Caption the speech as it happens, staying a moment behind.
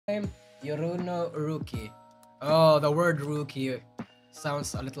Yoruno Uruki. Oh, the word Ruki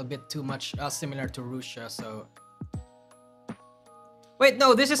sounds a little bit too much similar to Russia, so... Wait,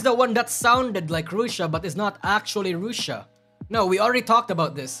 no, this is the one that sounded like Russia, but is not actually Russia. No, we already talked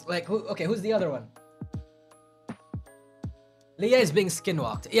about this. Like, okay, who's the other one? Leah is being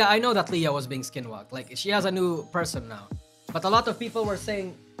skinwalked. Yeah, I know that Leah was being skinwalked. Like, she has a new person now. But a lot of people were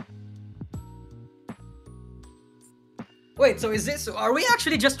saying... Wait, so is this... Are we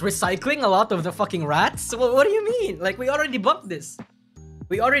actually just recycling a lot of the fucking rats? Well, what do you mean? Like, we already debunked this.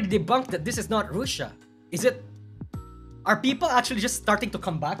 We already debunked that this is not Russia. Is it... Are people actually just starting to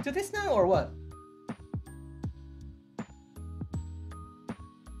come back to this now, or what?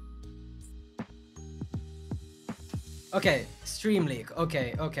 Okay, stream leak.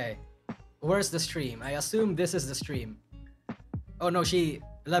 Okay, okay. Where's the stream? I assume this is the stream. Oh no, she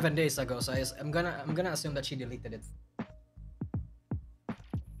 11 days ago, so I'm gonna assume that she deleted it.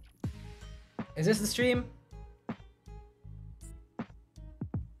 Is this the stream?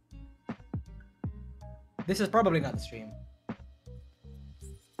 This is probably not the stream.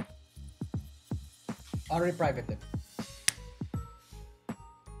 I'll reprivate it.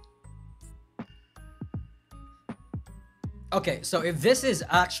 Okay, so if this is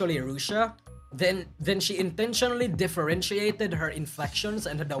actually Russia, then she intentionally differentiated her inflections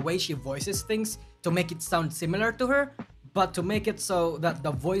and the way she voices things to make it sound similar to her, but to make it so that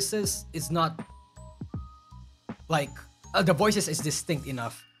the voices is not like the voices is distinct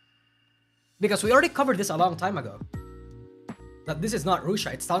enough. Because we already covered this a long time ago. That this is not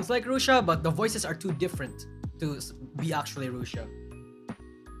Russia. It sounds like Russia, but the voices are too different to be actually Russia.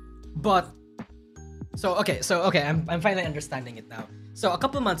 But so okay, I'm finally understanding it now. So a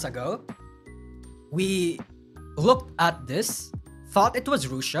couple months ago, we looked at this, thought it was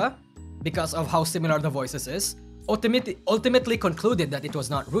Russia because of how similar the voices is. Ultimately concluded that it was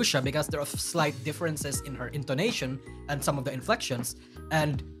not Russia because there are slight differences in her intonation and some of the inflections,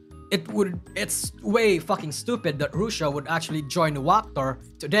 and it's way fucking stupid that Russia would actually join Waktor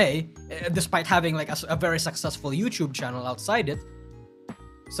today, despite having like a very successful YouTube channel outside it.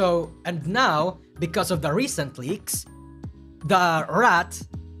 So, and now, because of the recent leaks, the rat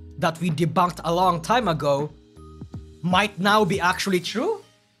that we debunked a long time ago might now be actually true?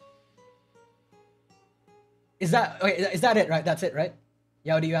 Is that it, right? That's it, right?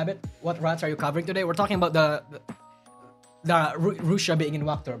 Yao, do you have it? What rats are you covering today? We're talking about the Russia being in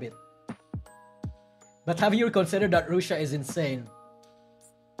Waktor a bit. But have you considered that Russia is insane?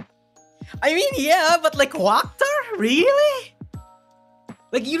 I mean, yeah, but like Waktor? Really?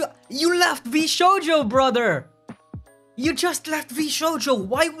 Like you left V Shoujo, brother. You just left V Shoujo.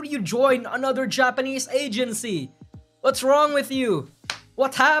 Why would you join another Japanese agency? What's wrong with you?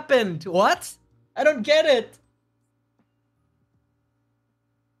 What happened? What? I don't get it.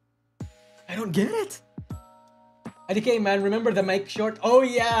 I don't get it. IDK, man, remember the Mike short? Oh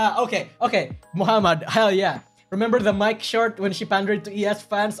yeah, okay. Muhammad, hell yeah. Remember the Mike short when she pandered to ES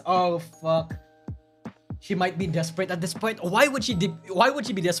fans? Oh fuck. She might be desperate at this point. Why would she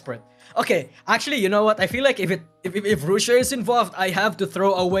be desperate? Okay, actually, you know what? I feel like if Russia is involved, I have to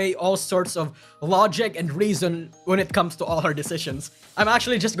throw away all sorts of logic and reason when it comes to all her decisions. I'm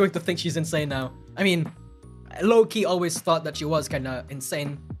actually just going to think she's insane now. I mean, low-key always thought that she was kind of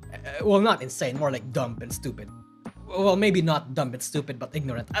insane. Well, not insane, more like dumb and stupid. Well, maybe not dumb and stupid, but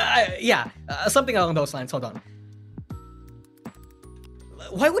ignorant. Yeah, something along those lines. Hold on.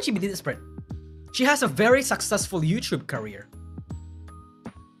 Why would she be desperate? She has a very successful YouTube career.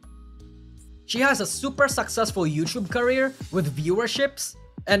 She has a super successful YouTube career with viewerships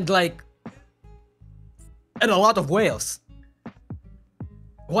and like... and a lot of whales.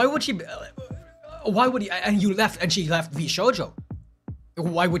 Why would she... why would you... and you left... and she left V Shoujo.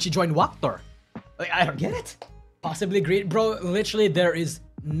 Why would she join Waktor? Like, I don't get it. Possibly great, bro. Literally, there is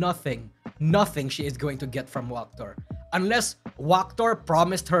nothing she is going to get from Waktor. Unless Waktor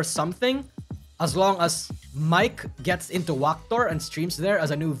promised her something, as long as Mike gets into Waktor and streams there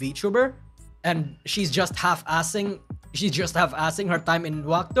as a new VTuber, and she's just half-assing her time in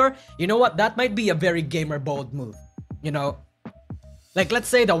Waktor, you know what? That might be a very gamer bold move. You know? Like, let's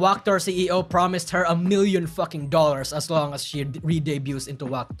say the Waktor CEO promised her $1 million fucking dollars as long as she re-debuts into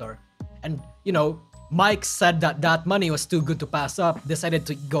Waktor. And, you know, Mike said that that money was too good to pass up, decided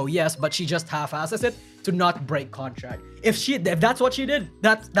to go yes, but she just half-asses it to not break contract. If that's what she did,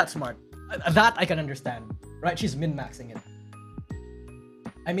 that's smart. That I can understand, right? She's min-maxing it.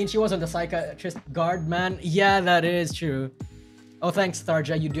 I mean, she was on the psychiatrist guard, man. Yeah, that is true. Oh, thanks,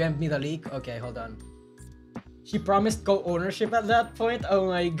 Starja. You DM'd me the leak? Okay, hold on. She promised co-ownership at that point? Oh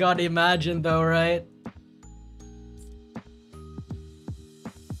my god, imagine though, right?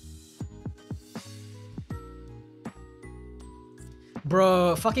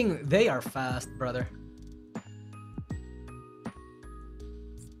 Bro, fucking, they are fast, brother.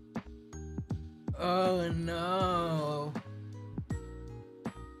 Oh no.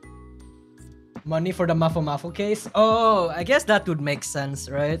 Money for the Mafu Mafu case? Oh, I guess that would make sense,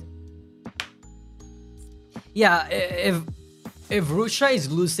 right? Yeah, if Rusha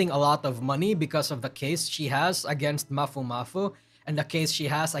is losing a lot of money because of the case she has against Mafu Mafu and the case she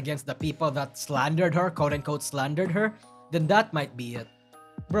has against the people that slandered her, quote unquote slandered her, then that might be it.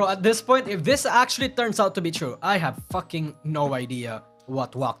 Bro, at this point, if this actually turns out to be true, I have fucking no idea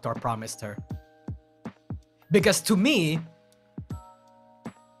what Waktor promised her. Because to me...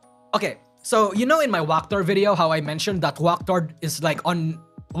 Okay, so you know in my Waktor video how I mentioned that Waktor is like on...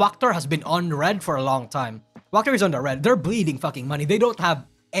 Waktor has been on red for a long time. Waktor is on the red. They're bleeding fucking money. They don't have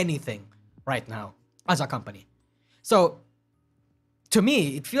anything right now as a company. So, to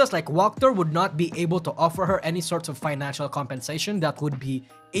me, it feels like Waktor would not be able to offer her any sorts of financial compensation that would be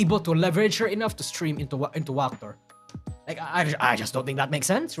able to leverage her enough to stream into Waktor. Like, I just don't think that makes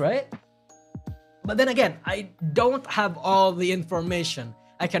sense, right? But then again, I don't have all the information.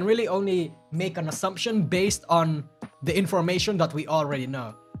 I can really only make an assumption based on the information that we already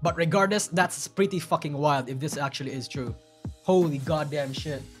know. But regardless, that's pretty fucking wild if this actually is true. Holy goddamn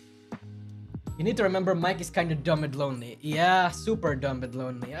shit. You need to remember Mike is kind of dumb and lonely. Yeah, super dumb and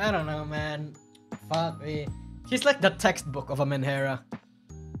lonely. I don't know, man. Fuck me. She's like the textbook of a Menhera.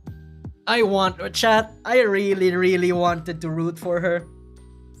 Chat, I really wanted to root for her.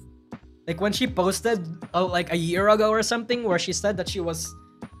 Like when she posted like a year ago or something where she said that she was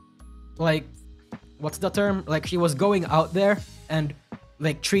like, what's the term? Like she was going out there and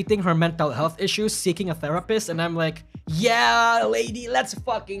like treating her mental health issues, seeking a therapist, and I'm like, yeah, lady, let's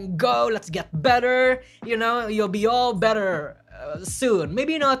fucking go, let's get better, you know, you'll be all better soon.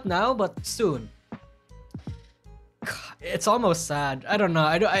 Maybe not now, but soon. It's almost sad. I don't know,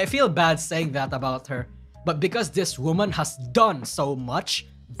 I feel bad saying that about her, but because this woman has done so much,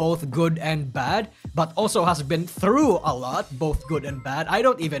 both good and bad, but also has been through a lot, both good and bad, I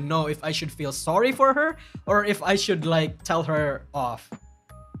don't even know if I should feel sorry for her or if I should like tell her off.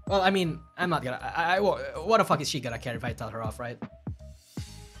 Well, I mean, I'm not gonna... what the fuck is she gonna care if I tell her off, right?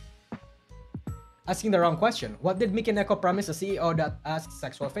 Asking the wrong question. What did MikeNeko promise a CEO that asks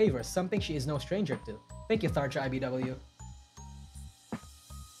sexual favors? Something she is no stranger to. Thank you, Tharja IBW.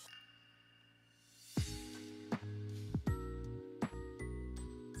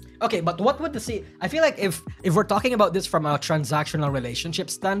 Okay, but what would the CEO... I feel like if we're talking about this from a transactional relationship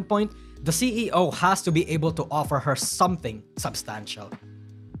standpoint, the CEO has to be able to offer her something substantial.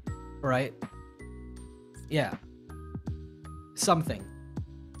 Right? Yeah. Something.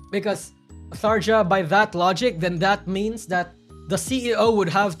 Because Tharja, by that logic, then that means that the CEO would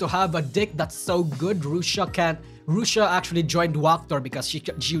have to have a dick that's so good Rusha actually joined Waktor because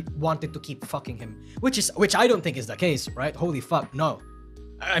she wanted to keep fucking him. Which I don't think is the case, right? Holy fuck, no.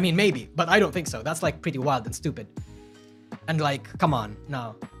 I mean, maybe, but I don't think so. That's like pretty wild and stupid. And like, come on,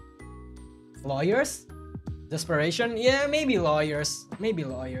 no. Lawyers? Desperation? Yeah, maybe lawyers. Maybe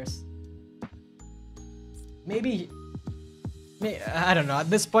lawyers. Maybe... I don't know. At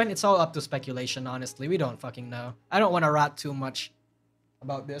this point, it's all up to speculation, honestly. We don't fucking know. I don't want to rat too much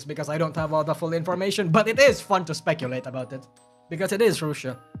about this because I don't have all the full information, but it is fun to speculate about it. Because it is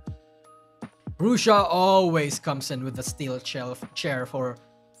Rusha. Rusha always comes in with the steel chair for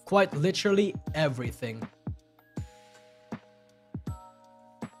quite literally everything.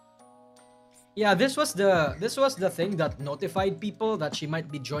 Yeah, this was the thing that notified people that she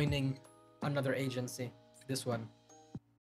might be joining another agency. This one.